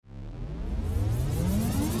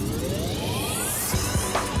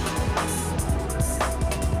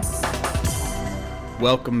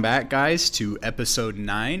Welcome back, guys, to episode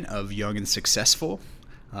 9 of Young and Successful.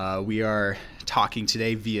 We are talking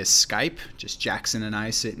today via Skype, just Jackson and I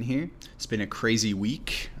sitting here. It's been a crazy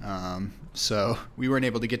week, so we weren't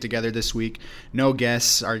able to get together this week. No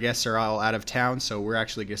guests. Our guests are all out of town, so we're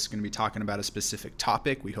actually just going to be talking about a specific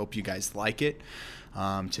topic. We hope you guys like it.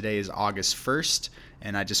 Today is August 1st,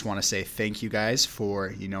 and I just want to say thank you guys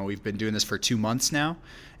for, we've been doing this for 2 months now,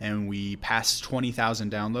 and we passed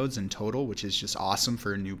 20,000 downloads in total, which is just awesome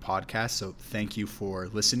for a new podcast. So thank you for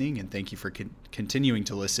listening, and thank you for continuing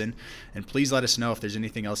to listen. And please let us know if there's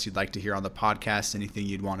anything else you'd like to hear on the podcast, anything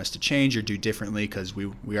you'd want us to change or do differently, because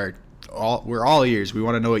we're all ears. We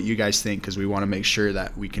want to know what you guys think, because we want to make sure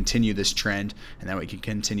that we continue this trend and that we can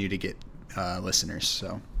continue to get listeners.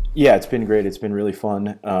 So yeah, it's been great. It's been really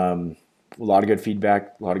fun. A lot of good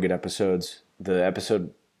feedback, a lot of good episodes. The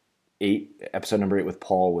episode number 8 with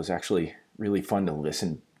Paul was actually really fun to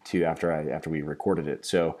listen to after we recorded it.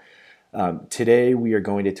 So today we are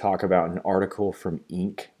going to talk about an article from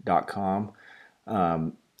Inc.com.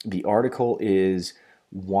 The article is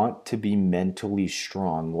 "Want to be mentally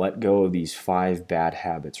strong? Let go of these 5 bad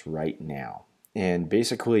habits right now." And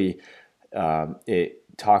basically,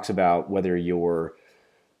 it talks about whether you're,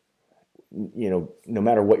 no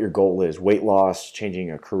matter what your goal is, weight loss,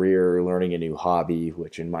 changing a career, learning a new hobby,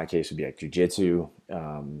 which in my case would be like jiu-jitsu.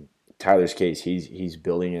 Tyler's case, he's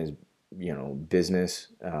building his, business.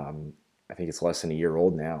 I think it's less than a year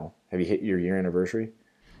old now. Have you hit your year anniversary?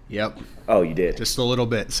 Yep. Oh, you did? Just a little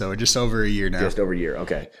bit. So just over a year now. Just over a year.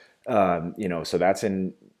 Okay. So that's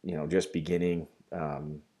in, just beginning,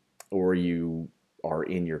 or you are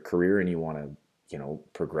in your career and you want to,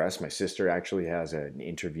 progress. My sister actually has an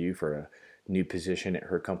interview for a new position at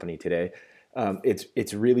her company today.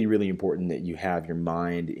 It's really, really important that you have your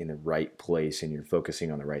mind in the right place and you're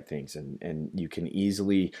focusing on the right things. And you can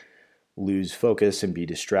easily lose focus and be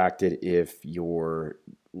distracted if you're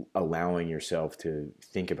allowing yourself to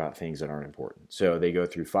think about things that aren't important. So they go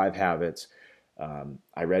through 5 habits.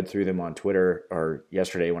 I read through them on Twitter or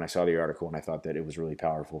yesterday when I saw the article, and I thought that it was really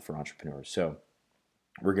powerful for entrepreneurs. So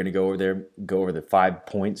we're going to go over the 5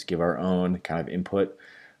 points, give our own kind of input,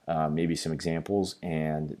 maybe some examples,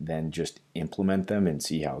 and then just implement them and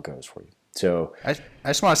see how it goes for you. So I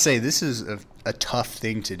just want to say this is a tough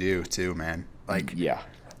thing to do too, man. Like, yeah,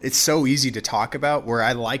 it's so easy to talk about, where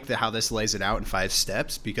I like how this lays it out in 5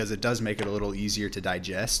 steps, because it does make it a little easier to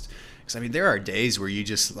digest. Because, there are days where you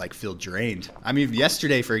just feel drained.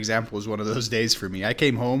 Yesterday, for example, was one of those days for me. I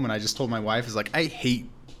came home and I just told my wife, I hate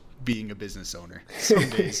being a business owner. Some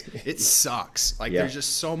days it sucks. There's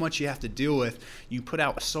just so much you have to deal with. You put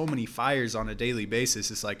out so many fires on a daily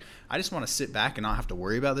basis. It's I just want to sit back and not have to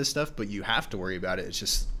worry about this stuff, but you have to worry about it. It's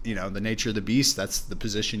just, the nature of the beast. That's the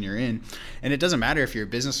position you're in. And it doesn't matter if you're a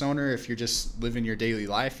business owner, if you're just living your daily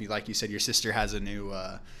life. Like you said, your sister has an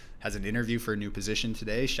interview for a new position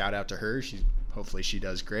today. Shout out to her. Hopefully she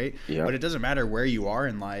does great. Yep. But it doesn't matter where you are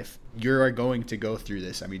in life. You're going to go through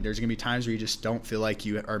this. There's going to be times where you just don't feel like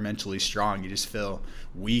you are mentally strong. You just feel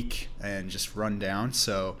weak and just run down.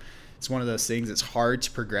 So it's one of those things. It's hard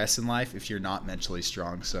to progress in life if you're not mentally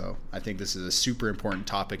strong. So I think this is a super important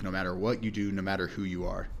topic, no matter what you do, no matter who you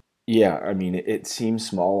are. Yeah. It seems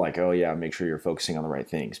small, make sure you're focusing on the right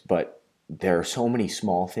things. But there are so many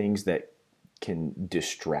small things that can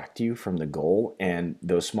distract you from the goal, and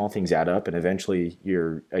those small things add up, and eventually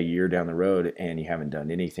you're a year down the road and you haven't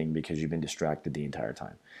done anything because you've been distracted the entire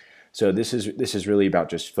time. So this is really about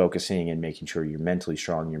just focusing and making sure you're mentally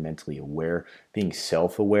strong, you're mentally aware, being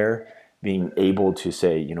self-aware, being able to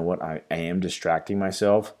say, you know what, I am distracting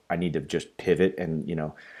myself. I need to just pivot, and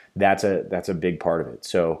that's a big part of it.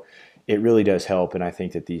 So it really does help, and I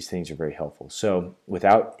think that these things are very helpful. So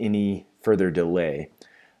without any further delay,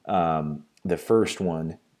 the first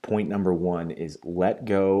one, point number 1, is let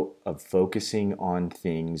go of focusing on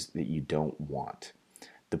things that you don't want.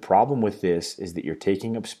 The problem with this is that you're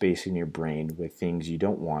taking up space in your brain with things you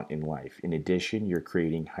don't want in life. In addition, you're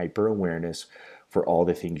creating hyper-awareness for all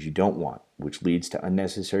the things you don't want, which leads to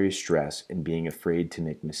unnecessary stress and being afraid to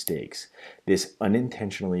make mistakes. This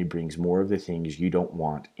unintentionally brings more of the things you don't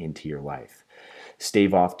want into your life.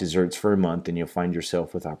 Stave off desserts for a month and you'll find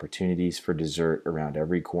yourself with opportunities for dessert around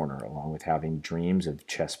every corner, along with having dreams of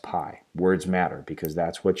chess pie. Words matter, because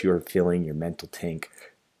that's what you're filling up your mental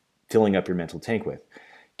tank with.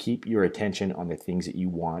 Keep your attention on the things that you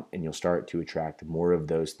want, and you'll start to attract more of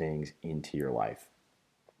those things into your life.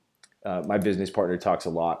 My business partner talks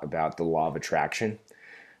a lot about the law of attraction.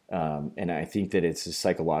 And I think that it's a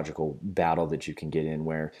psychological battle that you can get in,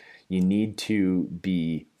 where you need to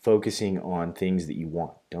be focusing on things that you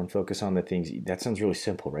want. Don't focus on the things, that sounds really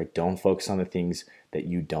simple, right? Don't focus on the things that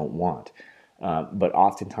you don't want. But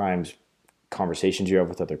oftentimes, conversations you have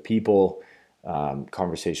with other people,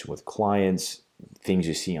 conversation with clients, things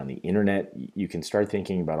you see on the internet, you can start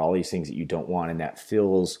thinking about all these things that you don't want, and that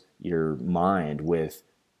fills your mind with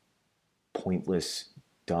pointless,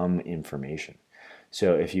 dumb information.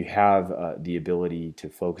 So if you have the ability to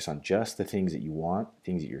focus on just the things that you want,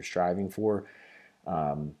 things that you're striving for,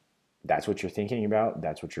 that's what you're thinking about,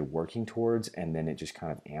 that's what you're working towards, and then it just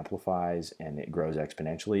kind of amplifies and it grows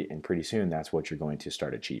exponentially, and pretty soon that's what you're going to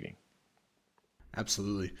start achieving.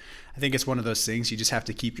 Absolutely. I think it's one of those things you just have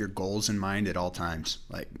to keep your goals in mind at all times.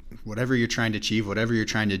 Like whatever you're trying to achieve, whatever you're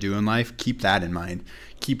trying to do in life, keep that in mind.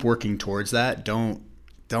 Keep working towards that. Don't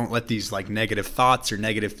let these like negative thoughts or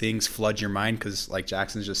negative things flood your mind, because like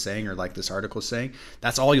Jackson's just saying, or like this article's saying,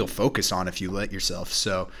 that's all you'll focus on if you let yourself.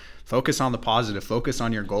 So focus on the positive, focus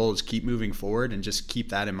on your goals, keep moving forward, and just keep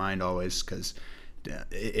that in mind always, because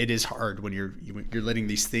it is hard when you're letting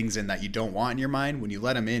these things in that you don't want in your mind. When you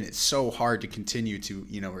let them in, it's so hard to continue to,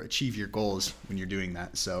 achieve your goals when you're doing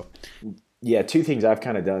that. So yeah, two things I've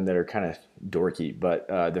kind of done that are kind of dorky, but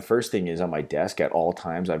the first thing is on my desk at all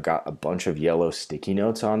times, I've got a bunch of yellow sticky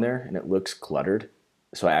notes on there, and it looks cluttered.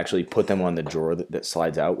 So I actually put them on the drawer that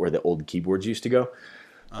slides out where the old keyboards used to go.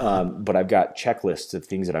 But I've got checklists of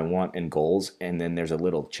things that I want and goals, and then there's a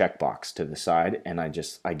little checkbox to the side, and I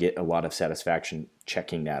get a lot of satisfaction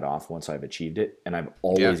checking that off once I've achieved it, and I've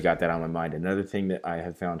always got that on my mind. Another thing that I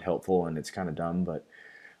have found helpful, and it's kind of dumb, but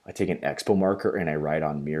I take an Expo marker and I write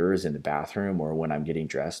on mirrors in the bathroom or when I'm getting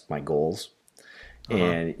dressed my goals.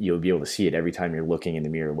 And you'll be able to see it every time you're looking in the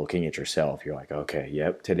mirror, looking at yourself. You're like, okay,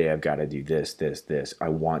 yep, today I've got to do this, this, this. I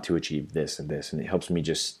want to achieve this and this. And it helps me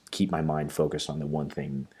just keep my mind focused on the one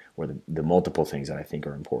thing or the multiple things that I think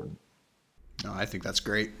are important. No, I think that's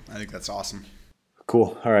great. I think that's awesome.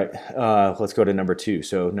 Cool. All right. Let's go to number 2.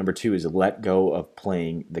 So number 2 is let go of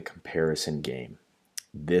playing the comparison game.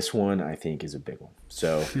 This one I think is a big one.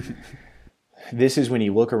 So this is when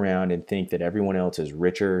you look around and think that everyone else is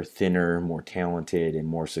richer, thinner, more talented, and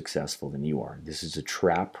more successful than you are. This is a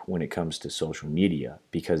trap when it comes to social media,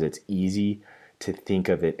 because it's easy to think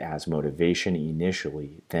of it as motivation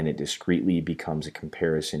initially, then it discreetly becomes a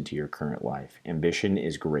comparison to your current life. Ambition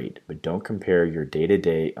is great, but don't compare your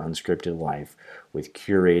day-to-day unscripted life with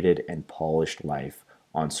curated and polished life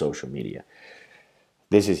on social media.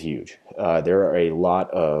 This is huge. There are a lot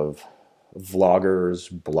of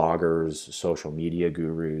vloggers, bloggers, social media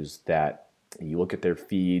gurus that you look at their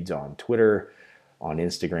feeds on Twitter, on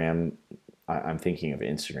Instagram. I'm thinking of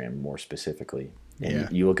Instagram more specifically.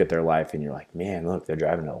 And you look at their life and you're like, man, look, they're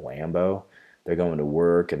driving a Lambo. They're going to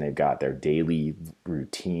work and they've got their daily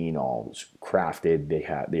routine all crafted.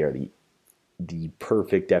 They are the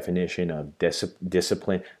perfect definition of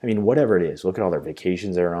discipline. I mean, whatever it is, look at all their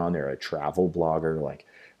vacations they're on. They're a travel blogger, like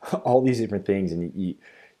all these different things. And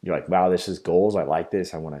you're like, wow, this is goals. I like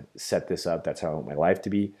this. I want to set this up. That's how I want my life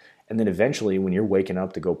to be. And then eventually when you're waking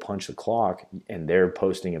up to go punch the clock and they're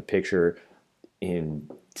posting a picture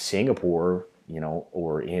in Singapore,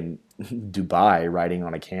 or in Dubai riding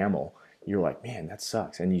on a camel, you're like, man, that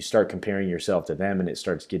sucks. And you start comparing yourself to them and it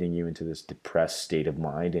starts getting you into this depressed state of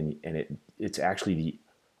mind. And it's actually the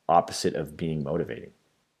opposite of being motivating.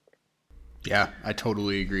 Yeah, I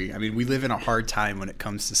totally agree. I mean, we live in a hard time when it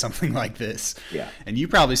comes to something like this. Yeah. And you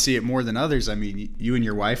probably see it more than others. I mean, you and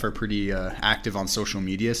your wife are pretty active on social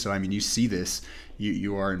media. So, I mean, you see this,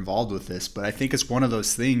 you are involved with this. But I think it's one of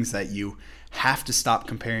those things that you have to stop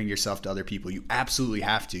comparing yourself to other people. You absolutely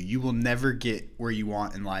have to. You will never get where you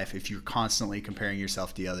want in life if you're constantly comparing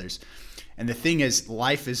yourself to others. And the thing is,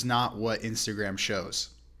 life is not what Instagram shows.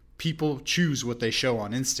 People choose what they show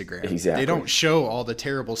on Instagram. Exactly. They don't show all the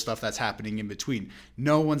terrible stuff that's happening in between.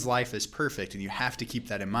 No one's life is perfect, and you have to keep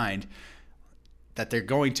that in mind, that they're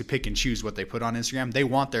going to pick and choose what they put on Instagram. They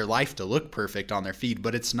want their life to look perfect on their feed,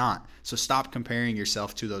 but it's not. So stop comparing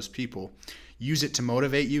yourself to those people. Use it to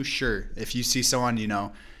motivate you, sure. If you see someone,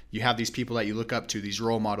 you have these people that you look up to, these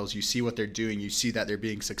role models, you see what they're doing, you see that they're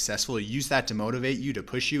being successful, use that to motivate you, to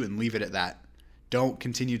push you, and leave it at that. Don't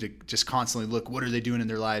continue to just constantly look, what are they doing in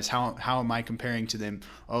their lives? How am I comparing to them?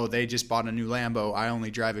 Oh, they just bought a new Lambo. I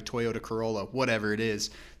only drive a Toyota Corolla, whatever it is.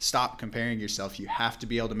 Stop comparing yourself. You have to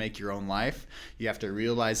be able to make your own life. You have to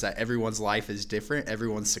realize that everyone's life is different.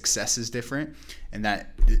 Everyone's success is different, and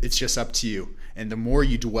that it's just up to you. And the more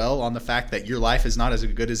you dwell on the fact that your life is not as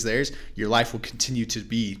good as theirs, your life will continue to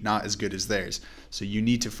be not as good as theirs. So you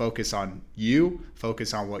need to focus on you,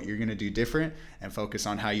 focus on what you're going to do different, and focus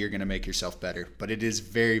on how you're going to make yourself better. But it is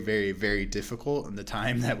very, very, very difficult in the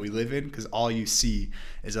time that we live in, because all you see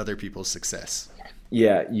is other people's success.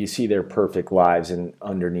 Yeah, you see their perfect lives, and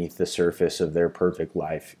underneath the surface of their perfect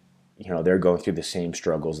life, they're going through the same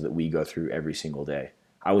struggles that we go through every single day.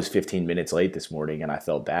 I was 15 minutes late this morning and I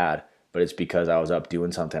felt bad, but it's because I was up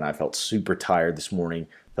doing something. I felt super tired this morning,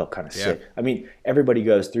 felt kind of sick. I mean, everybody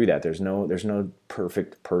goes through that. There's no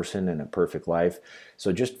perfect person and a perfect life.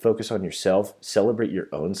 So just focus on yourself, celebrate your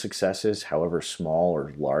own successes, however small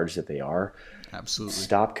or large that they are. Absolutely.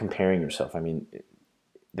 Stop comparing yourself. I mean,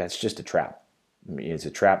 that's just a trap. I mean, it's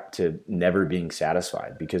a trap to never being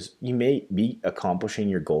satisfied, because you may be accomplishing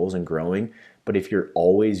your goals and growing, but if you're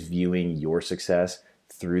always viewing your success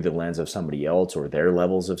through the lens of somebody else or their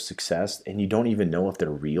levels of success, and you don't even know if they're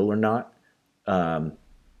real or not, I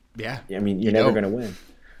mean, you're never going to win.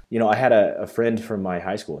 I had a friend from my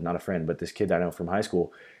high school, not a friend, but this kid I know from high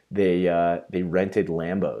school. They rented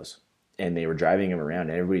Lambos and they were driving them around,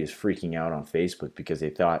 and everybody was freaking out on Facebook because they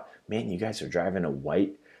thought, man, you guys are driving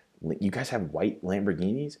you guys have white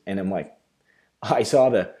Lamborghinis? And I'm like, I saw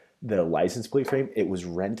the license plate frame. It was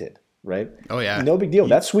rented, right? Oh, yeah. No big deal.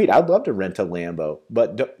 That's sweet. I'd love to rent a Lambo.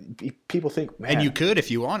 But people think, man. And you could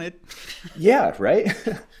if you wanted. Yeah, right?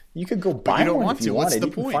 You could go buy one if you wanted. What's the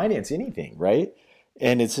you point? Can finance anything, right?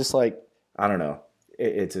 And it's just like, I don't know.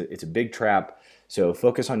 It's a big trap. So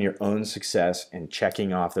focus on your own success and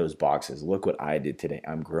checking off those boxes. Look what I did today.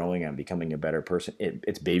 I'm growing. I'm becoming a better person.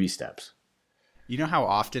 It's baby steps. You know how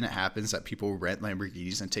often it happens that people rent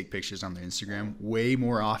Lamborghinis and take pictures on their Instagram? Way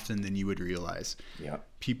more often than you would realize. Yeah.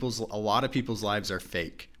 A lot of people's lives are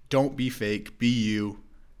fake. Don't be fake. Be you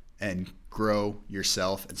and grow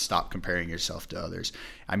yourself and stop comparing yourself to others.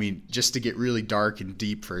 I mean, just to get really dark and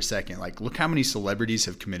deep for a second, like look how many celebrities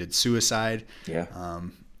have committed suicide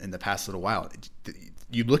in the past little while.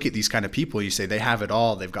 You look at these kind of people, you say they have it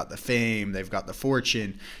all. They've got the fame, they've got the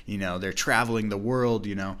fortune, they're traveling the world,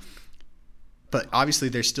 but obviously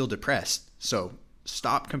they're still depressed. So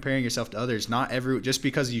stop comparing yourself to others. Just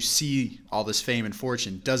because you see all this fame and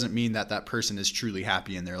fortune doesn't mean that person is truly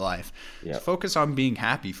happy in their life. Yep. Focus on being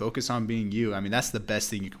happy. Focus on being you. I mean, that's the best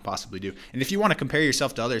thing you can possibly do. And if you want to compare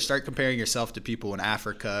yourself to others, start comparing yourself to people in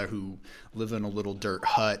Africa who live in a little dirt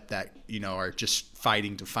hut that, are just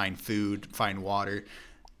fighting to find food, find water.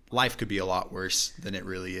 Life could be a lot worse than it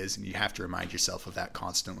really is, and you have to remind yourself of that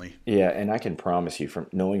constantly. Yeah, and I can promise you, from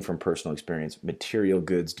knowing from personal experience, material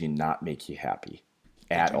goods do not make you happy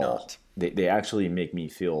at all. They actually make me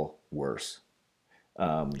feel worse.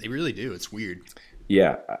 They really do. It's weird.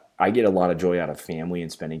 Yeah, I get a lot of joy out of family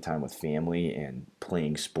and spending time with family and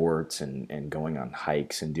playing sports and going on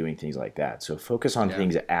hikes and doing things like that. So focus on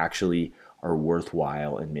things that actually are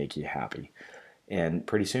worthwhile and make you happy. And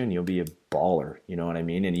pretty soon you'll be a baller, you know what I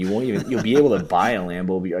mean? And you'll be able to buy a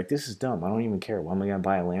Lambo, be like, this is dumb. I don't even care. What am I going to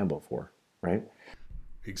buy a Lambo for? Right?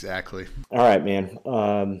 Exactly. All right, man.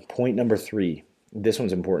 Point number 3. This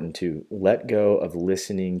one's important too. Let go of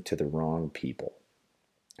listening to the wrong people.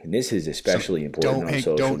 And this is especially important on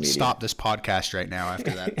social media. Don't stop this podcast right now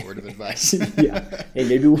after that word of advice. Yeah. Hey,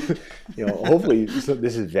 maybe, hopefully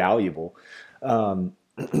this is valuable.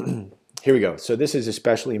 Here we go. So this is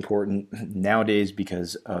especially important nowadays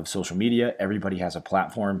because of social media. Everybody has a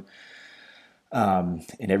platform, and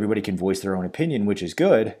everybody can voice their own opinion, which is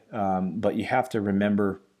good. But you have to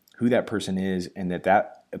remember who that person is and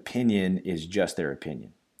that opinion is just their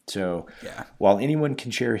opinion. So while anyone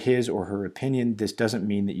can share his or her opinion, this doesn't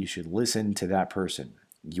mean that you should listen to that person.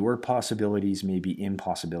 Your possibilities may be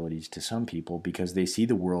impossibilities to some people because they see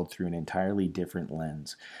the world through an entirely different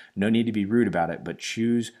lens. No need to be rude about it, but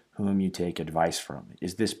choose whom you take advice from.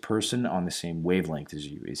 Is this person on the same wavelength as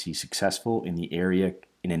you? Is he successful in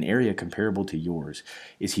an area comparable to yours?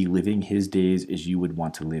 Is he living his days as you would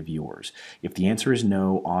want to live yours? If the answer is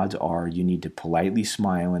no, odds are you need to politely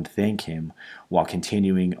smile and thank him while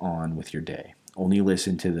continuing on with your day. Only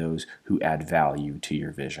listen to those who add value to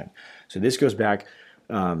your vision. So this goes back.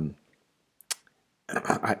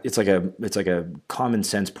 It's like a common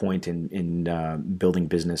sense point in building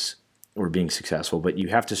business or being successful, but you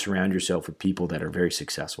have to surround yourself with people that are very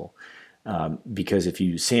successful. Because if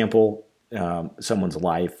you sample someone's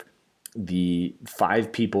life, the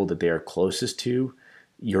 5 people that they are closest to,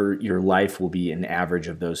 your life will be an average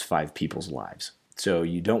of those 5 people's lives. So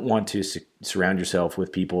you don't want to surround yourself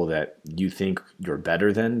with people that you think you're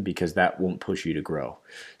better than, because that won't push you to grow.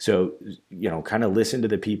 So, kind of listen to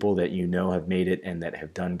the people that have made it and that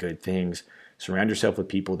have done good things. Surround yourself with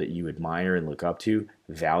people that you admire and look up to,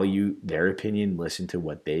 value their opinion, listen to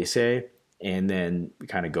what they say, and then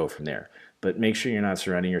kind of go from there. But make sure you're not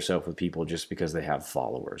surrounding yourself with people just because they have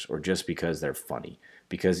followers or just because they're funny,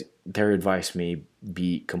 because their advice may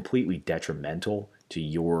be completely detrimental to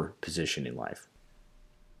your position in life.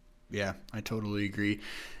 Yeah, I totally agree.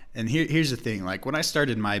 And here's the thing. Like when I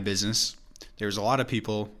started my business, there was a lot of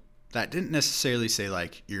people that didn't necessarily say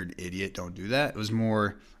like, you're an idiot, don't do that. It was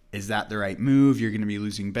more, is that the right move? You're going to be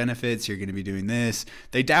losing benefits. You're going to be doing this.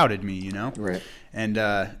 They doubted me, you know? Right. And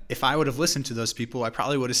if I would have listened to those people, I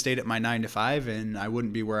probably would have stayed at my 9 to 5 and I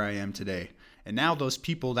wouldn't be where I am today. And now those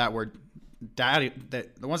people that were the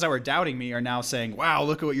ones that were doubting me are now saying, wow,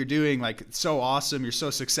 look at what you're doing. Like, it's so awesome. You're so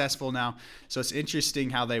successful now. So it's interesting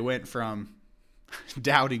how they went from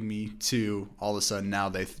doubting me to all of a sudden now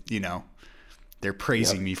they're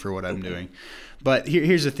praising me for what I'm doing. But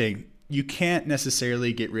here's the thing. You can't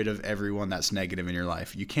necessarily get rid of everyone that's negative in your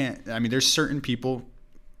life. You can't. I mean, there's certain people,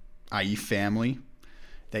 i.e. family,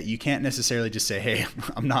 that you can't necessarily just say, hey,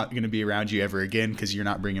 I'm not going to be around you ever again because you're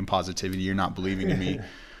not bringing positivity. You're not believing in me.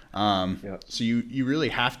 So you really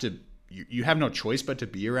have to, you have no choice but to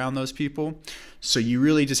be around those people. So you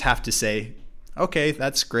really just have to say, okay,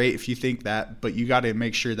 that's great if you think that, but you got to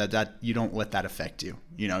make sure that you don't let that affect you.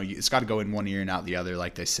 You know, it's got to go in one ear and out the other,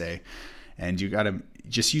 like they say. And you got to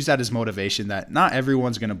just use that as motivation that not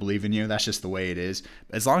everyone's going to believe in you. That's just the way it is.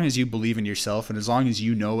 As long as you believe in yourself and as long as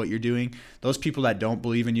you know what you're doing, those people that don't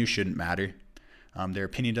believe in you shouldn't matter. Their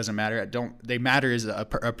opinion doesn't matter. They matter as a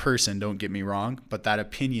person, don't get me wrong, but that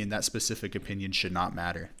opinion, that specific opinion should not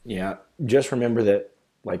matter. Yeah. Just remember that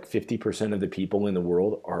like 50% of the people in the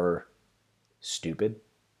world are stupid.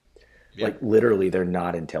 Yeah. Like literally they're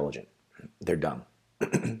not intelligent. They're dumb.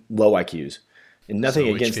 Low IQs. And nothing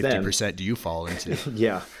against 50% them. Which 50% do you fall into?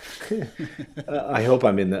 Yeah. I hope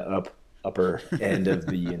I'm in the upper end of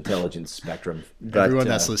the intelligence spectrum. But, everyone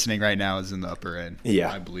that's listening right now is in the upper end.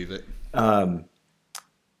 Yeah. I believe it.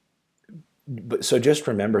 But so just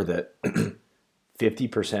remember that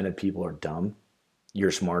 50% of people are dumb.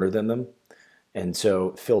 You're smarter than them. And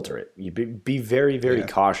so filter it. You be very, very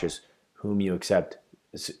cautious whom you accept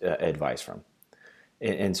advice from.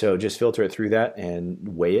 And so just filter it through that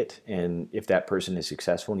and weigh it. And if that person is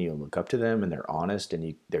successful and you look up to them and they're honest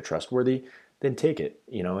and they're trustworthy, then take it,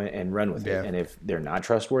 and run with it. And if they're not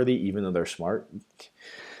trustworthy, even though they're smart,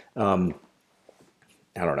 I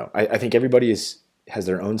don't know. I think everybody has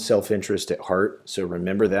their own self-interest at heart. So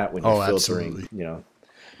remember that when you're filtering,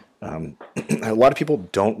 a lot of people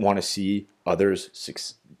don't want to see others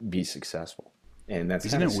be successful. And that's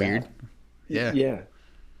Isn't it weird? Yeah. Yeah.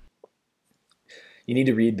 You need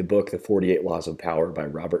to read the book, The 48 Laws of Power by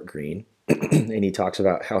Robert Greene. And he talks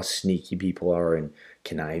about how sneaky people are and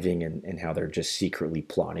conniving and how they're just secretly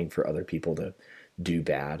plotting for other people to do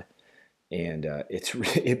bad. And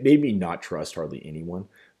it made me not trust hardly anyone,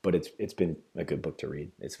 but it's been a good book to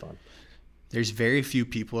read. It's fun. There's very few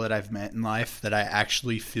people that I've met in life that I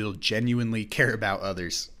actually feel genuinely care about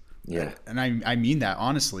others. Yeah. And I mean that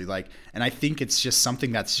honestly, and I think it's just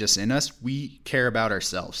something that's just in us. We care about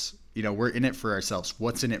ourselves. We're in it for ourselves.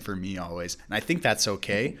 What's in it for me always? And I think that's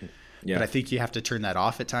okay. Yeah. But I think you have to turn that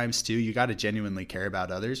off at times too. You got to genuinely care about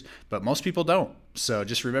others, but most people don't. So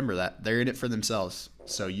just remember that they're in it for themselves.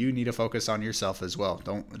 So you need to focus on yourself as well.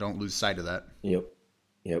 Don't lose sight of that.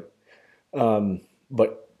 Yep.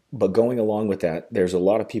 But going along with that, there's a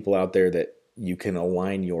lot of people out there that you can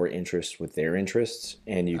align your interests with their interests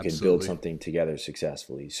and you can build something together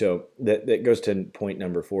successfully. So that goes to point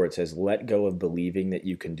number 4. It says, let go of believing that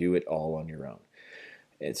you can do it all on your own.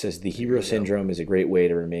 It says the hero syndrome is a great way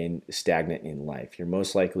to remain stagnant in life. You're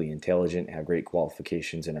most likely intelligent, have great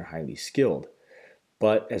qualifications, and are highly skilled.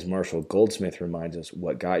 But as Marshall Goldsmith reminds us,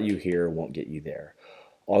 what got you here won't get you there.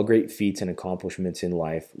 All great feats and accomplishments in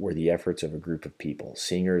life were the efforts of a group of people.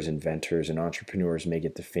 Singers, inventors, and entrepreneurs may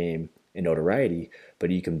get the fame and notoriety,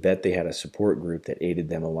 but you can bet they had a support group that aided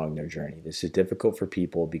them along their journey. This is difficult for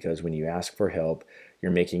people because when you ask for help,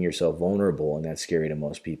 you're making yourself vulnerable, and that's scary to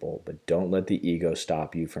most people. But don't let the ego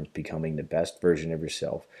stop you from becoming the best version of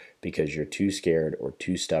yourself because you're too scared or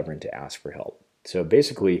too stubborn to ask for help. So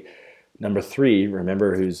basically, number 3,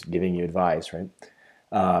 remember who's giving you advice, right?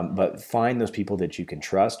 But find those people that you can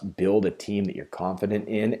trust, build a team that you're confident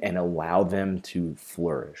in, and allow them to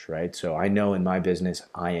flourish, right? So I know in my business,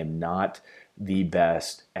 I am not the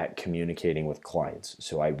best at communicating with clients.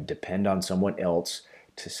 So I depend on someone else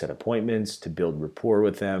to set appointments, to build rapport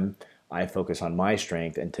with them. I focus on my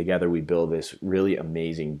strength, and together we build this really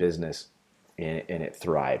amazing business, and it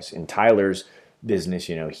thrives. In Tyler's business,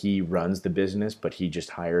 he runs the business, but he just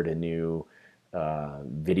hired a new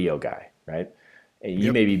video guy, right?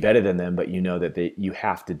 You may be better than them, but you know that you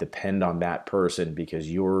have to depend on that person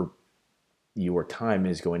because you're your time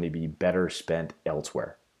is going to be better spent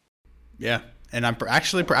elsewhere. Yeah. And I'm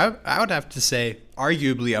actually, I would have to say,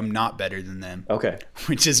 arguably, I'm not better than them. Okay.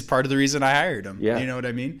 Which is part of the reason I hired them. Yeah. You know what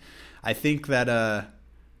I mean? I think that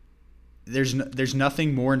there's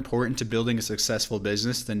nothing more important to building a successful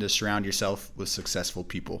business than to surround yourself with successful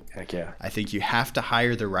people. Heck yeah. I think you have to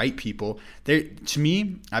hire the right people. To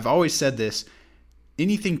me, I've always said this,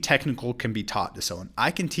 anything technical can be taught to someone. I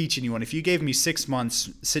can teach anyone. If you gave me 6 months,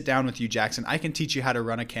 sit down with you, Jackson, I can teach you how to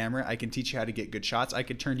run a camera. I can teach you how to get good shots. I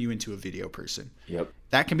could turn you into a video person. Yep.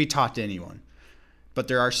 That can be taught to anyone. But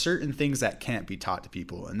there are certain things that can't be taught to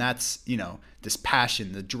people. And that's, this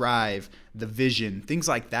passion, the drive, the vision, things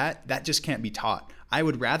like that just can't be taught. I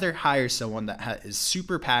would rather hire someone that is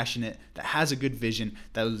super passionate, that has a good vision,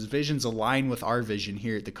 that those visions align with our vision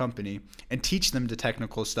here at the company, and teach them the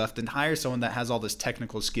technical stuff than hire someone that has all this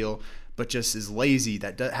technical skill but just is lazy,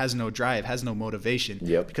 that has no drive, has no motivation.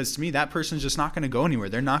 Yep. Because to me, that person's just not going to go anywhere.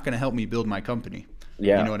 They're not going to help me build my company.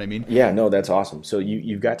 Yeah. You know what I mean? Yeah, no, that's awesome. So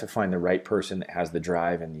you've got to find the right person that has the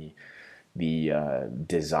drive and the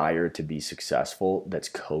desire to be successful, that's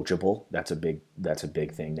coachable. That's a big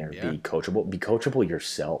thing there. Yeah. Be coachable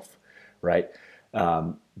yourself, right?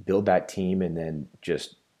 Build that team and then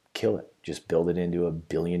just kill it. Just build it into $1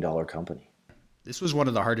 billion company. This was one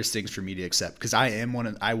of the hardest things for me to accept, because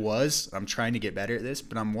I'm trying to get better at this,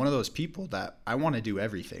 but I'm one of those people that I want to do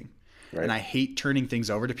everything. Right. And I hate turning things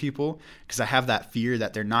over to people because I have that fear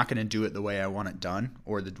that they're not going to do it the way I want it done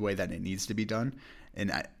or the way that it needs to be done.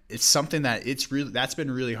 And it's something that that's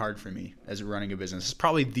been really hard for me as running a business. It's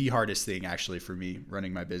probably the hardest thing actually for me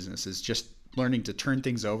running my business, is just learning to turn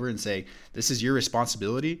things over and say, this is your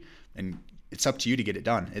responsibility and it's up to you to get it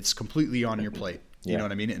done. It's completely on your plate. You know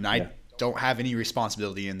what I mean? And I don't have any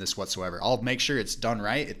responsibility in this whatsoever. I'll make sure it's done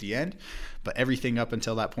right at the end, but everything up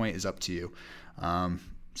until that point is up to you.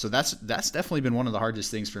 So that's definitely been one of the hardest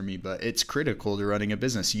things for me, but it's critical to running a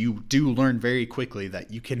business. You do learn very quickly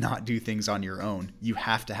that you cannot do things on your own. You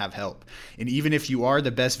have to have help. And even if you are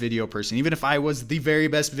the best video person, even if I was the very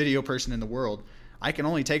best video person in the world, I can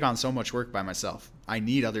only take on so much work by myself. I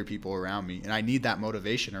need other people around me, and I need that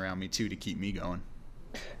motivation around me too to keep me going.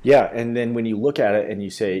 Yeah, and then when you look at it and you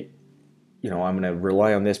say, I'm going to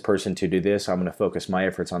rely on this person to do this, I'm going to focus my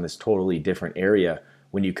efforts on this totally different area.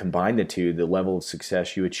 When you combine the two, the level of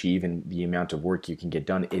success you achieve and the amount of work you can get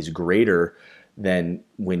done is greater than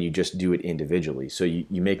when you just do it individually. So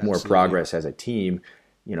you make more progress as a team,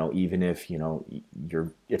 even if,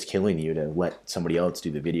 it's killing you to let somebody else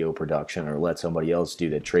do the video production or let somebody else do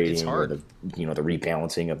the trading or the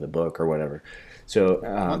rebalancing of the book or whatever. So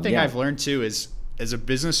one thing I've learned too is, as a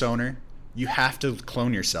business owner, you have to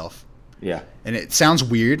clone yourself. Yeah. And it sounds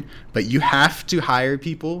weird, but you have to hire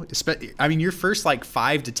people. Your first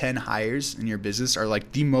 5 to 10 hires in your business are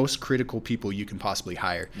the most critical people you can possibly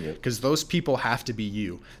hire, because those people have to be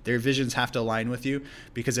you. Their visions have to align with you,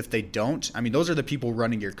 because if they don't, those are the people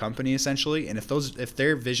running your company essentially. And if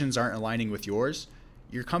their visions aren't aligning with yours,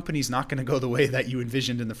 your company's not going to go the way that you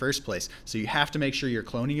envisioned in the first place. So you have to make sure you're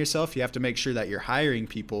cloning yourself. You have to make sure that you're hiring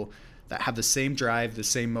people that have the same drive, the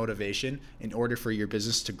same motivation in order for your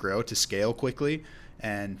business to grow, to scale quickly,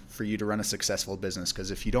 and for you to run a successful business.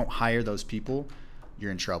 Because if you don't hire those people,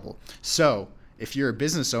 you're in trouble. So if you're a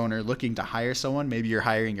business owner looking to hire someone, maybe you're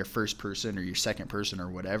hiring your first person or your second person or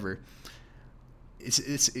whatever,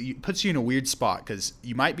 it puts you in a weird spot, because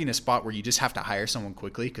you might be in a spot where you just have to hire someone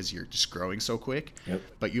quickly because you're just growing so quick. Yep.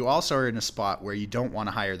 But you also are in a spot where you don't want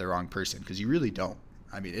to hire the wrong person, because you really don't.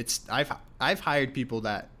 I've hired people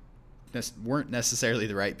that weren't necessarily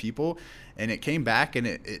the right people, and it came back, and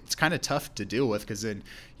it's kind of tough to deal with, because then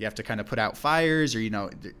you have to kind of put out fires, or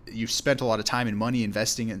you've spent a lot of time and money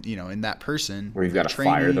investing in in that person, where you've got to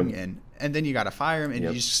fire them, and then you got to fire them, and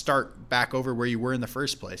you just start back over where you were in the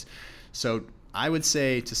first place. So I would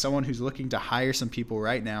say to someone who's looking to hire some people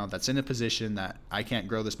right now, that's in a position that I can't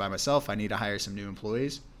grow this by myself, I need to hire some new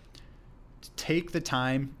employees, take the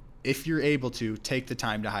time, if you're able to, take the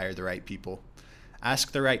time to hire the right people.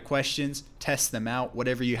 Ask the right questions, test them out,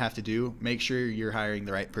 whatever you have to do. Make sure you're hiring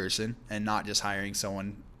the right person and not just hiring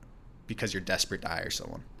someone because you're desperate to hire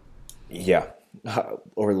someone. Yeah.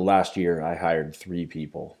 Over the last year, I hired 3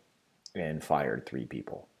 people and fired 3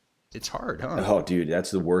 people. It's hard, huh? Oh, dude,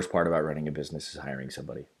 that's the worst part about running a business, is hiring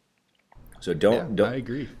somebody. So don't. I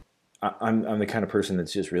agree. I'm the kind of person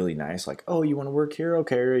that's just really nice. Like, oh, you want to work here?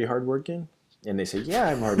 Okay, are you hardworking? And they say, yeah,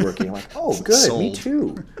 I'm hardworking. I'm like, oh, good, Sold. Me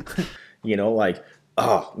too.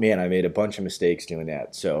 Oh man, I made a bunch of mistakes doing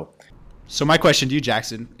that. So my question to you,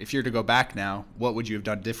 Jackson, if you're to go back now, what would you have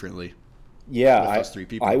done differently? Yeah, with those three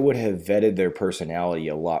people? I would have vetted their personality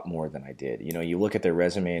a lot more than I did. You know, you look at their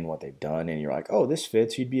resume and what they've done, and you're like, oh, this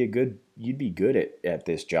fits. You'd be good at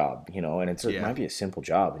this job. You know, and it might be a simple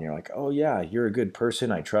job, and you're like, oh yeah, you're a good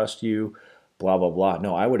person. I trust you. Blah blah blah.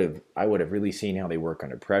 No, I would have really seen how they work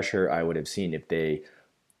under pressure. I would have seen if they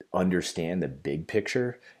understand the big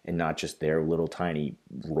picture and not just their little tiny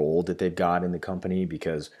role that they've got in the company,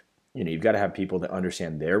 because you know you've got to have people that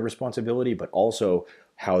understand their responsibility, but also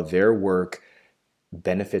how their work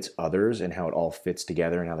benefits others and how it all fits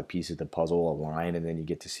together and how the pieces of the puzzle align, and then you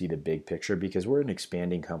get to see the big picture, because we're an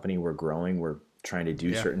expanding company, we're growing, we're trying to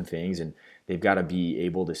do certain things, and they've got to be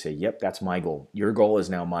able to say, yep, that's my goal, your goal is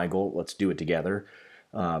now my goal, let's do it together.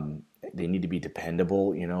 They need to be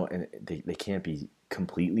dependable, you know, and they can't be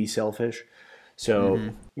completely selfish. So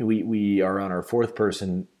we are on our fourth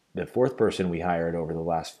person. The fourth person we hired over the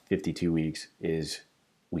last 52 weeks is,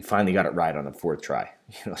 we finally got it right on the fourth try.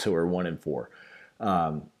 You know, so we're 1 and 4.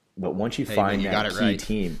 But once you find that key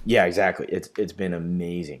team, yeah, exactly. It's been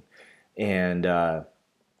amazing. And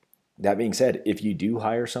that being said, if you do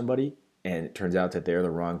hire somebody and it turns out that they're the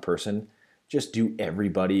wrong person, just do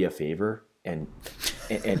everybody a favor and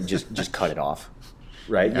just cut it off.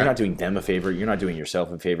 Right? Yeah. You're not doing them a favor. You're not doing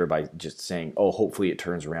yourself a favor by just saying, "Oh, hopefully it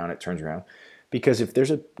turns around." It turns around, because if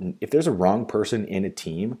there's a wrong person in a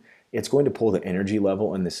team, it's going to pull the energy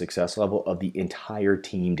level and the success level of the entire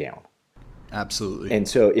team down. Absolutely. And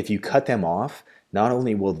so if you cut them off, not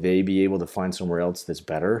only will they be able to find somewhere else that's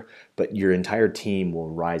better, but your entire team will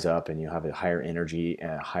rise up, and you'll have a higher energy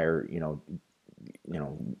and a higher,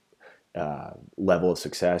 level of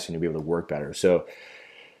success, and you'll be able to work better. So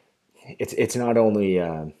it's not only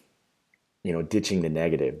ditching the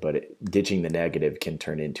negative, but ditching the negative can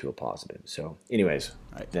turn into a positive. So, anyways,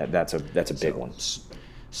 that's a big one.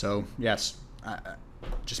 So yes,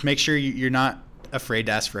 just make sure you're not afraid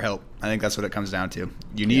to ask for help. I think that's what it comes down to.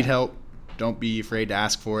 You need help. Don't be afraid to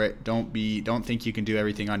ask for it. Don't think you can do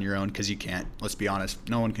everything on your own, because you can't. Let's be honest.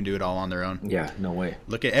 No one can do it all on their own. Yeah, no way.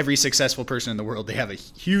 Look at every successful person in the world. They have a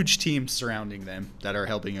huge team surrounding them that are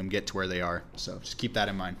helping them get to where they are. So just keep that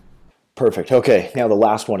in mind. Perfect. Okay, now the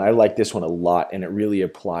last one. I like this one a lot, and it really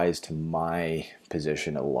applies to my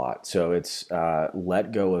position a lot. So it's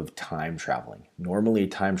let go of time traveling. Normally,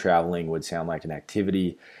 time traveling would sound like an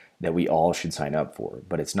activity that we all should sign up for,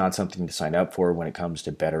 but it's not something to sign up for when it comes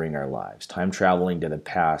to bettering our lives. Time traveling to the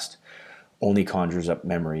past only conjures up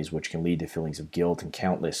memories, which can lead to feelings of guilt and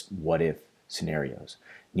countless what-if scenarios,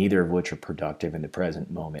 neither of which are productive in the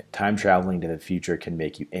present moment. Time traveling to the future can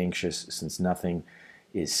make you anxious, since nothing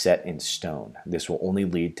is set in stone. This will only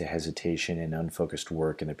lead to hesitation and unfocused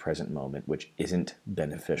work in the present moment, which isn't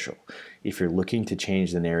beneficial. If you're looking to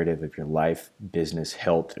change the narrative of your life, business,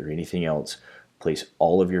 health, or anything else, place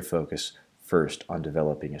all of your focus first on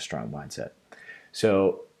developing a strong mindset.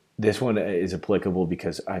 So this one is applicable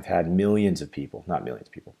because I've had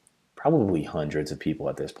probably hundreds of people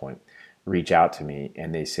at this point reach out to me,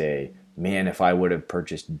 and they say, man, if I would have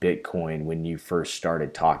purchased Bitcoin when you first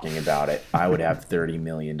started talking about it, I would have $30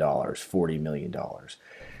 million, $40 million.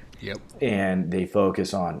 Yep. And they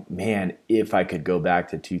focus on, man, if I could go back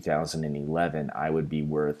to 2011, I would be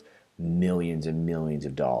worth millions and millions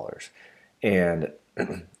of dollars. And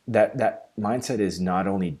that mindset is not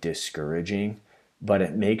only discouraging, but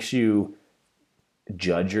it makes you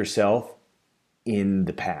judge yourself in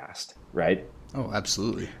the past, right? Oh,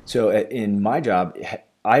 absolutely. So in my job,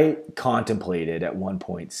 I contemplated at one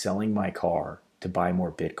point selling my car to buy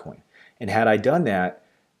more Bitcoin. And had I done that,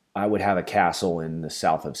 I would have a castle in the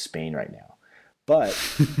south of Spain right now. But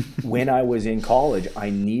when I was in college, I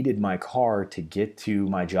needed my car to get to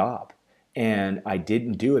my job. And I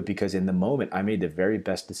didn't do it because in the moment, I made the very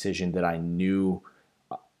best decision that I knew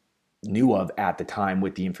of at the time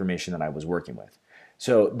with the information that I was working with.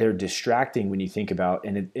 So they're distracting when you think about,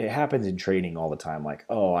 and it happens in trading all the time. Like,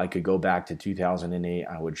 oh, I could go back to 2008.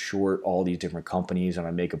 I would short all these different companies and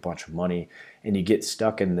I make a bunch of money. And you get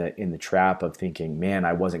stuck in the trap of thinking, man,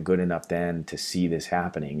 I wasn't good enough then to see this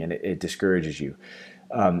happening. And it discourages you.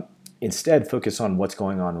 Instead, focus on what's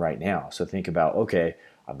going on right now. So think about, okay,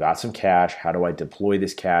 I've got some cash. How do I deploy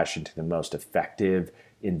this cash into the most effective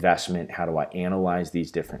investment? How do I analyze these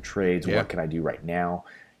different trades? Yeah. What can I do right now?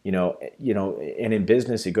 You know, and in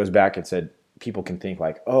business, it goes back and said, people can think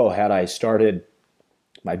like, oh, had I started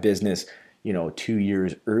my business, 2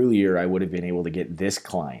 years earlier, I would have been able to get this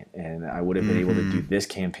client and I would have been able to do this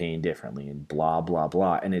campaign differently and blah, blah,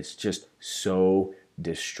 blah. And it's just so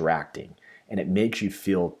distracting and it makes you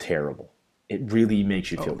feel terrible. It really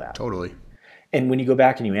makes you feel bad. Totally. And when you go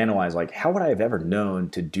back and you analyze, like, how would I have ever known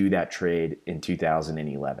to do that trade in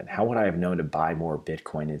 2011? How would I have known to buy more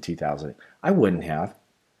Bitcoin in 2000? I wouldn't have.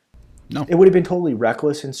 No. It would have been totally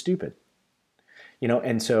reckless and stupid.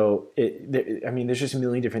 And so, there's just a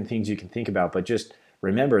million different things you can think about, but just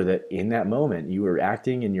remember that in that moment, you were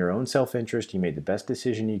acting in your own self-interest. You made the best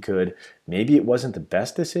decision you could. Maybe it wasn't the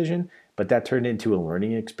best decision, but that turned into a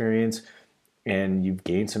learning experience, and you've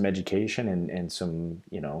gained some education and some,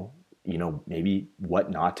 maybe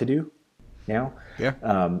what not to do now.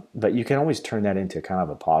 Yeah. But you can always turn that into kind of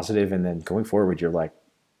a positive, and then going forward, you're like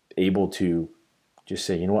able to just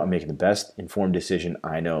say, you know what, I'm making the best informed decision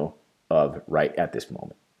I know of right at this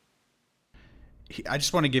moment. I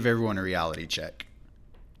just want to give everyone a reality check.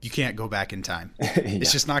 You can't go back in time.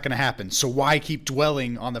 It's just not going to happen. So why keep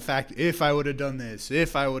dwelling on the fact, if I would have done this,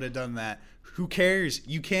 if I would have done that? Who cares?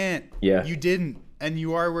 You can't. Yeah. You didn't, and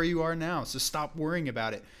you are where you are now. So stop worrying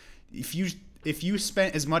about it. If you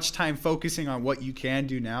spent as much time focusing on what you can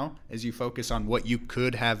do now as you focus on what you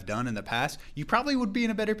could have done in the past, you probably would be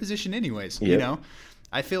in a better position anyways. Yep.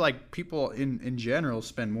 I feel like people in general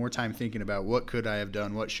spend more time thinking about what could I have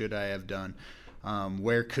done, what should I have done,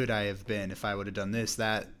 where could I have been if I would have done this,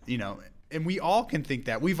 that, and we all can think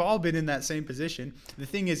that. We've all been in that same position. The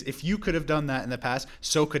thing is, if you could have done that in the past,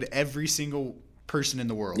 so could every single person in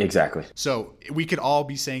the world. Exactly. So we could all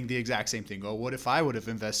be saying the exact same thing. Oh, what if I would have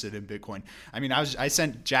invested in Bitcoin? I mean, I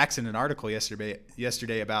sent Jackson an article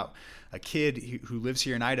yesterday about a kid who lives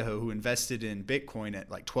here in Idaho who invested in Bitcoin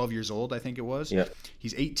at like 12 years old, I think it was. Yep.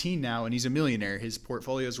 He's 18 now and he's a millionaire. His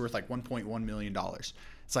portfolio is worth like $1.1 million.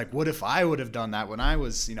 It's like, what if I would have done that when I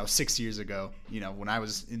was, 6 years ago, when I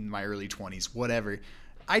was in my early 20s, whatever.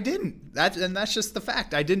 I didn't. That's just the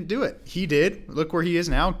fact. I didn't do it. He did. Look where he is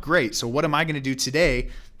now. Great. So what am I going to do today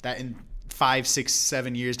that in 5, 6,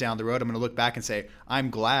 7 years down the road, I'm going to look back and say, I'm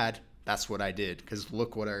glad that's what I did, because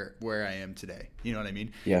look where I am today. You know what I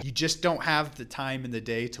mean? Yeah. You just don't have the time in the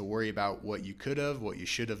day to worry about what you could have, what you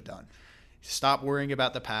should have done. Stop worrying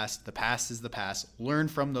about the past. The past is the past. Learn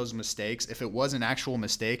from those mistakes. If it was an actual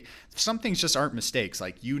mistake, some things just aren't mistakes,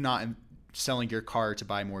 like you not selling your car to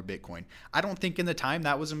buy more Bitcoin. I don't think in the time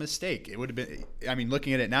that was a mistake. It would have been,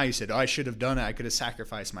 looking at it now, you said, oh, I should have done it. I could have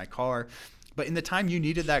sacrificed my car. But in the time you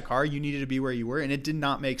needed that car, you needed to be where you were, and it did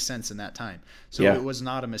not make sense in that time. So It was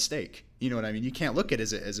not a mistake. You know what I mean? You can't look at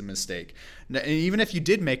it as a mistake. And even if you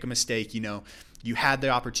did make a mistake, you had the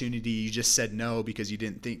opportunity, you just said no because you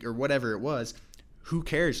didn't think, or whatever it was. Who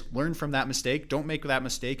cares? Learn from that mistake. Don't make that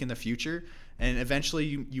mistake in the future. And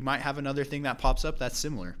eventually you might have another thing that pops up that's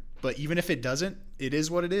similar. But even if it doesn't, it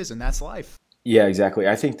is what it is, and that's life. Yeah, exactly.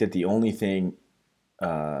 I think that the only thing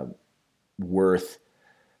valuable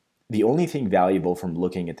from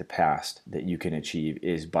looking at the past that you can achieve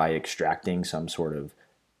is by extracting some sort of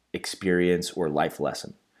experience or life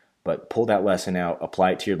lesson. But pull that lesson out,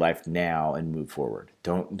 apply it to your life now, and move forward.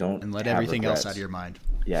 Don't and let everything else out of your mind.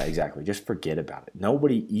 Yeah, exactly. Just forget about it.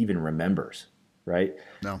 Nobody even remembers, right?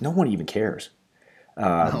 No one even cares.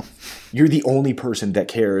 No. You're the only person that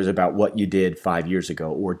cares about what you did 5 years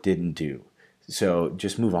ago or didn't do. So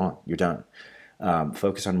just move on. You're done.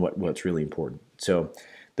 Focus on what's really important. So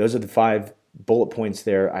those are the 5 bullet points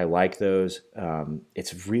there. I like those.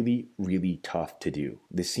 It's really, really tough to do.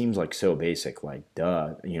 This seems like so basic, like,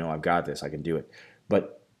 duh, I've got this, I can do it.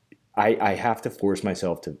 But I have to force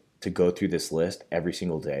myself to go through this list every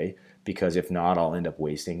single day, because if not, I'll end up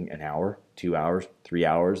wasting an hour, 2 hours, 3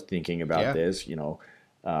 hours thinking about this.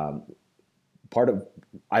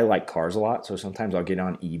 I like cars a lot, so sometimes I'll get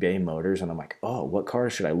on eBay Motors and I'm like, oh, what car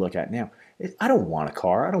should I look at now? I don't want a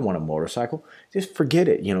car. I don't want a motorcycle. Just forget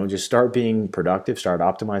it. Just start being productive, start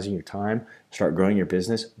optimizing your time, start growing your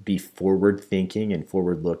business, be forward thinking and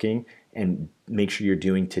forward looking, and make sure you're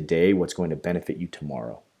doing today what's going to benefit you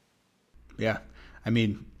tomorrow. Yeah.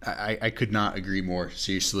 I could not agree more,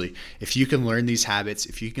 seriously. If you can learn these habits,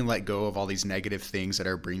 if you can let go of all these negative things that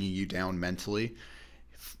are bringing you down mentally,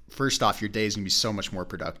 first off, your day is going to be so much more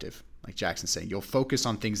productive. Like Jackson's saying, you'll focus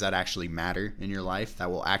on things that actually matter in your life, that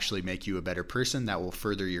will actually make you a better person, that will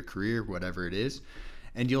further your career, whatever it is.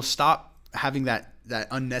 And you'll stop having that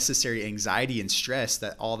unnecessary anxiety and stress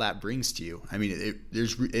that all that brings to you.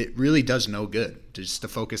 It really does no good just to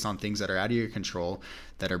focus on things that are out of your control,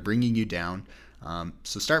 that are bringing you down.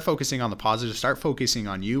 So start focusing on the positive, start focusing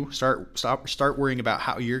on you, start worrying about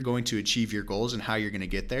how you're going to achieve your goals and how you're going to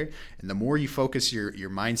get there. And the more you focus your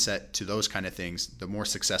mindset to those kind of things, the more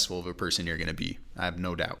successful of a person you're going to be. I have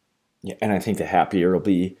no doubt. Yeah. And I think the happier it'll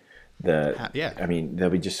be, there'll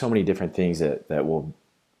be just so many different things that will,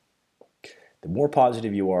 the more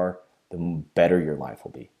positive you are, the better your life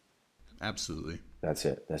will be. Absolutely. That's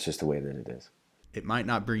it. That's just the way that it is. it might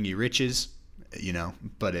not bring you riches,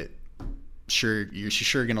 but you're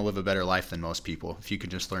sure going to live a better life than most people if you can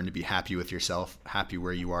just learn to be happy with yourself, happy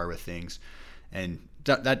where you are with things. And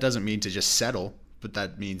that doesn't mean to just settle, but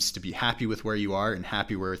that means to be happy with where you are and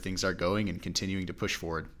happy where things are going and continuing to push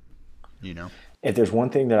forward, If there's one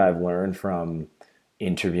thing that I've learned from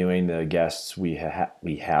interviewing the guests we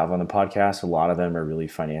have on the podcast, a lot of them are really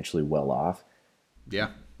financially well off. Yeah.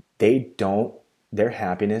 Their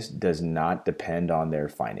happiness does not depend on their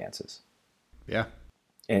finances. Yeah.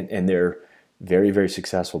 And they're very, very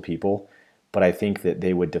successful people, but I think that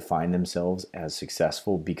they would define themselves as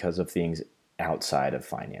successful because of things outside of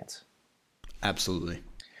finance. Absolutely.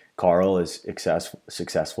 Carl is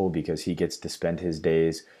successful because he gets to spend his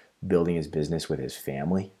days building his business with his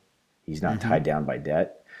family. He's not tied down by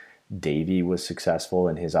debt. Davey was successful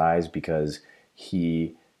in his eyes because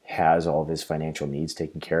he has all of his financial needs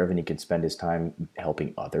taken care of and he can spend his time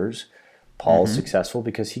helping others. Paul's successful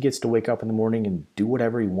because he gets to wake up in the morning and do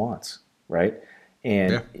whatever he wants, right?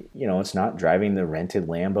 And, it's not driving the rented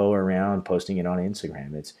Lambo around, posting it on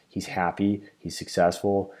Instagram. He's happy, he's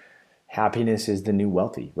successful. Happiness is the new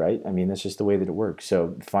wealthy, right? I mean, that's just the way that it works.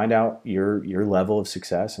 So find out your level of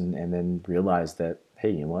success and then realize that, hey,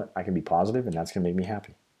 you know what? I can be positive and that's going to make me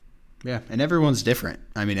happy. Yeah. And everyone's different.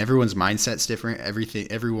 I mean, everyone's mindset's different.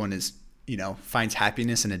 Everyone is, finds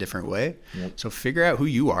happiness in a different way. Yep. So figure out who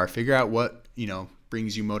you are, figure out what,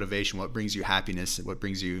 brings you motivation, what brings you happiness, what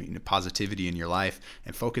brings you, positivity in your life,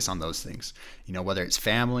 and focus on those things. Whether it's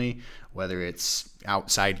family, whether it's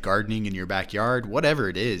outside gardening in your backyard, whatever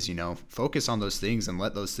it is, focus on those things and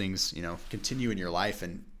let those things, continue in your life.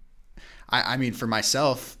 And I mean, for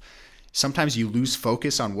myself, sometimes you lose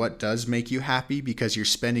focus on what does make you happy because you're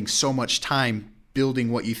spending so much time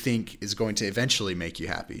building what you think is going to eventually make you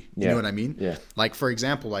happy. You know what I mean? Yeah. Like, for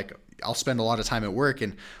example, I'll spend a lot of time at work,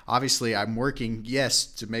 and obviously I'm working, yes,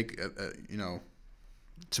 to make,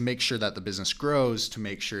 to make sure that the business grows, to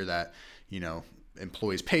make sure that,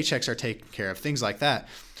 employees' paychecks are taken care of, things like that.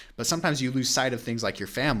 But sometimes you lose sight of things like your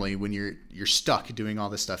family when you're stuck doing all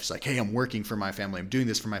this stuff. It's like, hey, I'm working for my family. I'm doing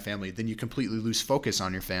this for my family. Then you completely lose focus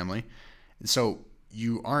on your family. And so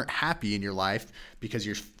you aren't happy in your life because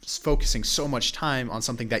you're focusing so much time on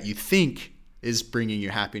something that you think is bringing you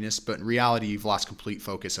happiness, but in reality, you've lost complete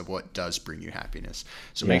focus of what does bring you happiness.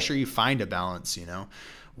 So make sure you find a balance, you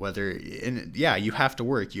have to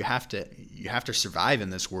work, you have to survive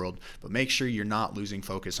in this world, but make sure you're not losing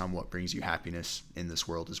focus on what brings you happiness in this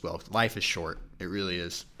world as well. Life is short. It really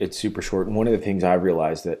is. It's super short. And one of the things I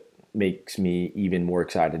realized that makes me even more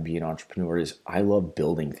excited to be an entrepreneur is I love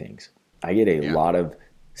building things. I get a lot of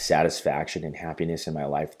satisfaction and happiness in my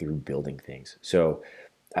life through building things. So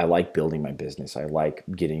I like building my business. I like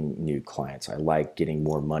getting new clients. I like getting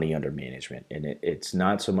more money under management. And it's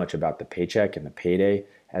not so much about the paycheck and the payday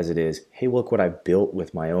as it is, hey, look what I built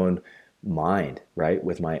with my own mind, right?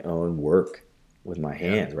 With my own work, with my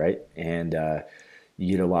hands, right? And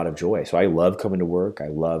you get a lot of joy. So I love coming to work. I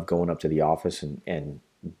love going up to the office and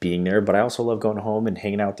being there, but I also love going home and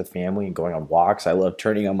hanging out with the family and going on walks. I love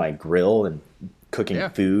turning on my grill and cooking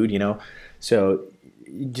food, So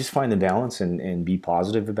you just find the balance and be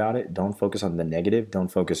positive about it. Don't focus on the negative. Don't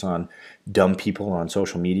focus on dumb people on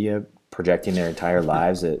social media projecting their entire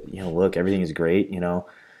lives that, look, everything is great,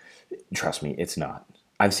 Trust me, it's not.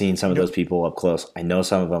 I've seen some of those people up close. I know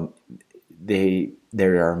some of them.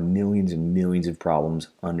 There are millions and millions of problems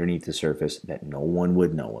underneath the surface that no one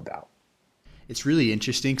would know about. It's really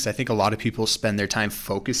interesting because I think a lot of people spend their time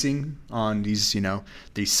focusing on these,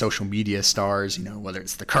 these social media stars, whether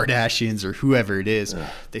it's the Kardashians or whoever it is.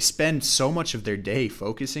 They spend so much of their day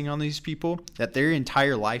focusing on these people that their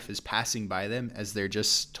entire life is passing by them as they're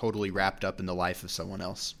just totally wrapped up in the life of someone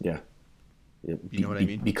else. Yeah. You know what I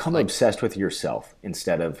mean? Become obsessed with yourself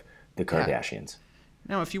instead of the Kardashians.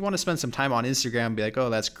 Now, if you want to spend some time on Instagram and be like, oh,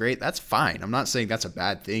 that's great, that's fine. I'm not saying that's a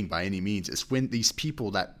bad thing by any means. It's when these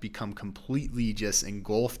people that become completely just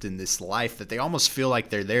engulfed in this life that they almost feel like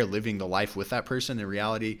they're there living the life with that person. In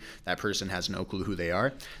reality, that person has no clue who they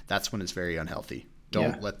are. That's when it's very unhealthy.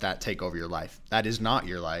 Don't let that take over your life. That is not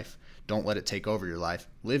your life. Don't let it take over your life.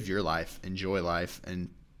 Live your life. Enjoy life. And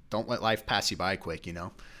don't let life pass you by quick,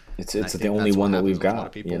 It's the only one that we've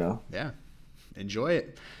got, Yeah. Enjoy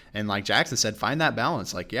it. And like Jackson said, find that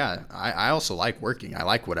balance. Like, I also like working. I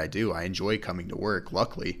like what I do. I enjoy coming to work.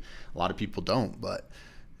 Luckily, a lot of people don't, but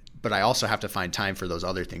I also have to find time for those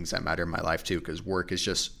other things that matter in my life too, because work is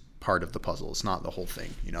just part of the puzzle. It's not the whole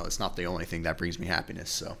thing. It's not the only thing that brings me happiness.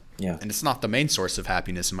 So, and it's not the main source of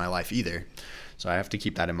happiness in my life either. So I have to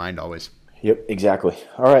keep that in mind always. Yep, exactly.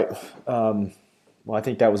 All right. Well, I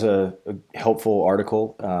think that was a helpful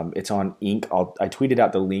article. It's on Inc. I tweeted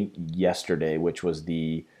out the link yesterday, which was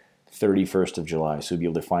the 31st of July. So you'll be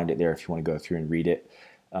able to find it there if you want to go through and read it.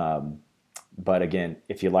 But again,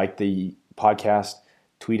 if you like the podcast,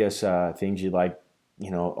 tweet us things you like.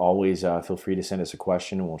 Always feel free to send us a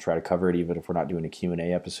question, and we'll try to cover it, even if we're not doing a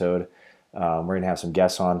Q&A episode. We're going to have some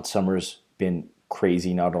guests on. Summer's been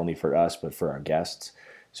crazy, not only for us, but for our guests.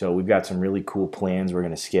 So we've got some really cool plans. We're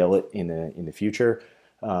going to scale it in the future.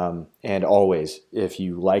 And always, if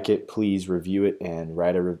you like it, please review it and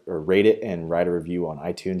rate it and write a review on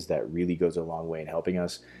iTunes. That really goes a long way in helping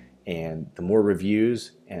us. And the more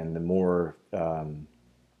reviews and the more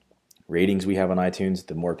ratings we have on iTunes,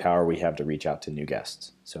 the more power we have to reach out to new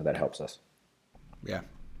guests. So that helps us. Yeah.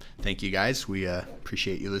 Thank you, guys. We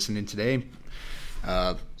appreciate you listening today.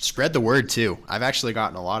 Spread the word, too. I've actually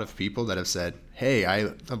gotten a lot of people that have said, hey,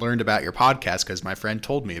 I learned about your podcast because my friend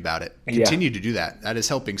told me about it. Continue to do that. That is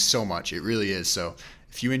helping so much. It really is. So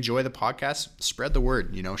if you enjoy the podcast, spread the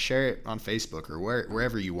word. Share it on Facebook or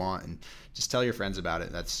wherever you want, and just tell your friends about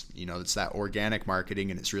it. That's it's that organic marketing,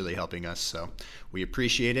 and it's really helping us. So we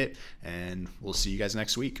appreciate it, and we'll see you guys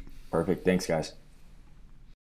next week. Perfect. Thanks, guys.